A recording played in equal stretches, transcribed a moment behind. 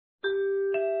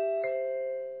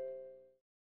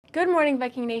Good morning,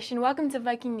 Viking Nation. Welcome to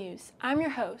Viking News. I'm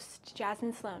your host,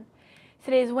 Jasmine Sloan.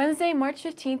 Today is Wednesday, March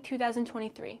 15th,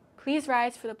 2023. Please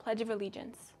rise for the Pledge of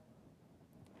Allegiance.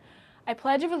 I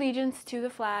pledge of allegiance to the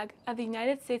flag of the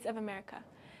United States of America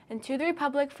and to the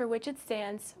republic for which it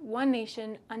stands, one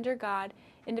nation, under God,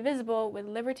 indivisible, with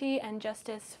liberty and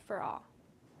justice for all.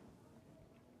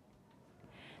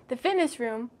 The fitness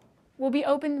room will be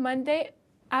open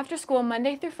after school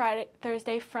Monday through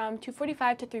Thursday from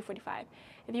 2:45 to 3:45.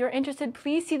 If you are interested,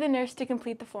 please see the nurse to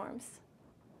complete the forms.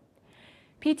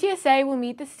 PTSA will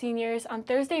meet the seniors on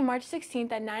Thursday, March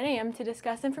 16th at 9 a.m. to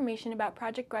discuss information about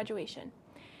project graduation.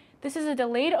 This is a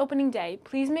delayed opening day.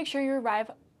 Please make sure you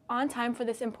arrive on time for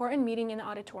this important meeting in the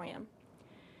auditorium.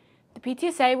 The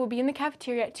PTSA will be in the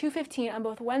cafeteria at 2:15 on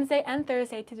both Wednesday and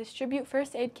Thursday to distribute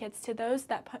first aid kits to those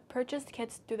that purchased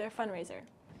kits through their fundraiser.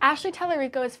 Ashley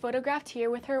Tallarico is photographed here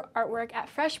with her artwork at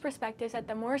Fresh Perspectives at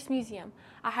the Morris Museum,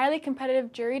 a highly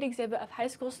competitive juried exhibit of high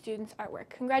school students' artwork.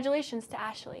 Congratulations to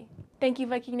Ashley. Thank you,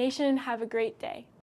 Viking Nation, and have a great day.